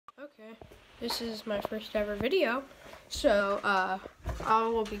Okay, this is my first ever video, so I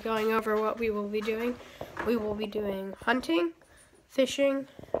will be going over what we will be doing. We will be doing hunting, fishing,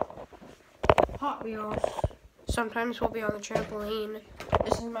 Hot Wheels. Sometimes we'll be on the trampoline.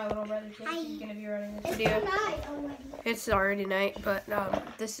 This is my little brother Jake. He's gonna be running this video. It's already night, but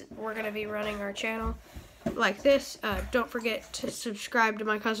we're gonna be running our channel like this. Don't forget to subscribe to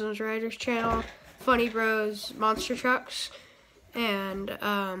my cousin's Riders channel, Funny Bros Monster Trucks, and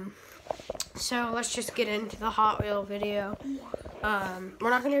so let's just get into the Hot Wheel video. We're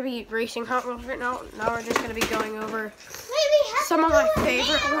not going to be racing Hot Wheels right now. Now we're just going to be going over some of my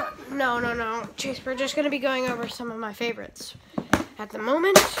favorite. No, Chase. We're just going to be going over some of my favorites at the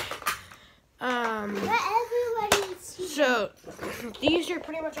moment. So these are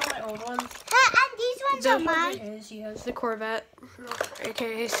pretty much all my old ones. And these ones are mine. He has the Corvette,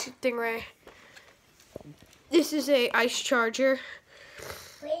 aka Stingray. This is a Ice Charger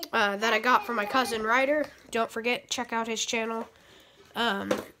that I got from my cousin Ryder. Don't forget, check out his channel.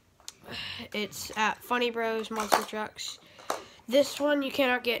 It's at Funny Bros Monster Trucks. This one you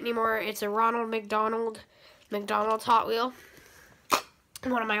cannot get anymore. It's a Ronald McDonald's Hot Wheel.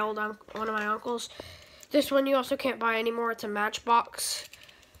 One of my uncles. This one you also can't buy anymore. It's a Matchbox.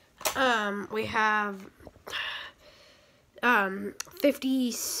 We have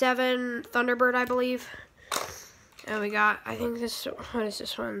 57 Thunderbird, I believe. And we got, I think this, what is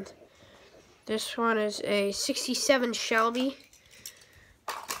this one? This one is a 67 Shelby.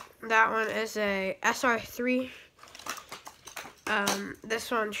 That one is a SR3.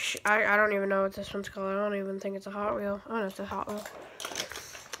 This one, I don't even know what this one's called. I don't even think it's a Hot Wheel. Oh, no, it's a Hot Wheel.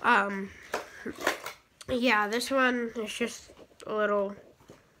 Yeah, this one is just a little,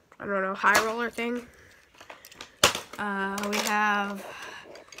 I don't know, high roller thing. We have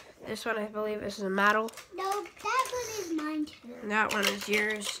this one, I believe this is a Mattel. No, that one is mine too. That one is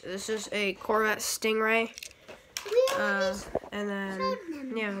yours. This is a Corvette Stingray. And then,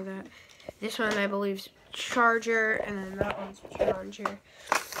 yeah, this one I believe is Charger, and then that one's Challenger.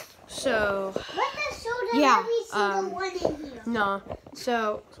 So, yeah, one in here. no.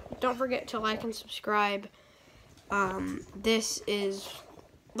 So, don't forget to like and subscribe. This is,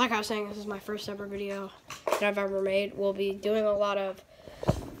 like I was saying, this is my first ever video that I've ever made. We'll be doing a lot of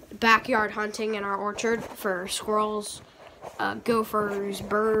backyard hunting in our orchard for squirrels, gophers,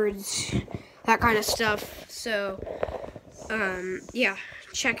 birds, that kind of stuff. So, yeah,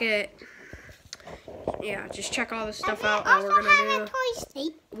 check it. Yeah, just check all this stuff out that we're gonna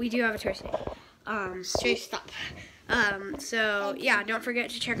do. We do have a toy state. Chase, stop. So yeah, don't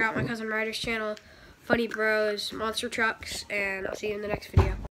forget to check out my cousin Ryder's channel, Funny Bros Monster Trucks, and I'll see you in the next video.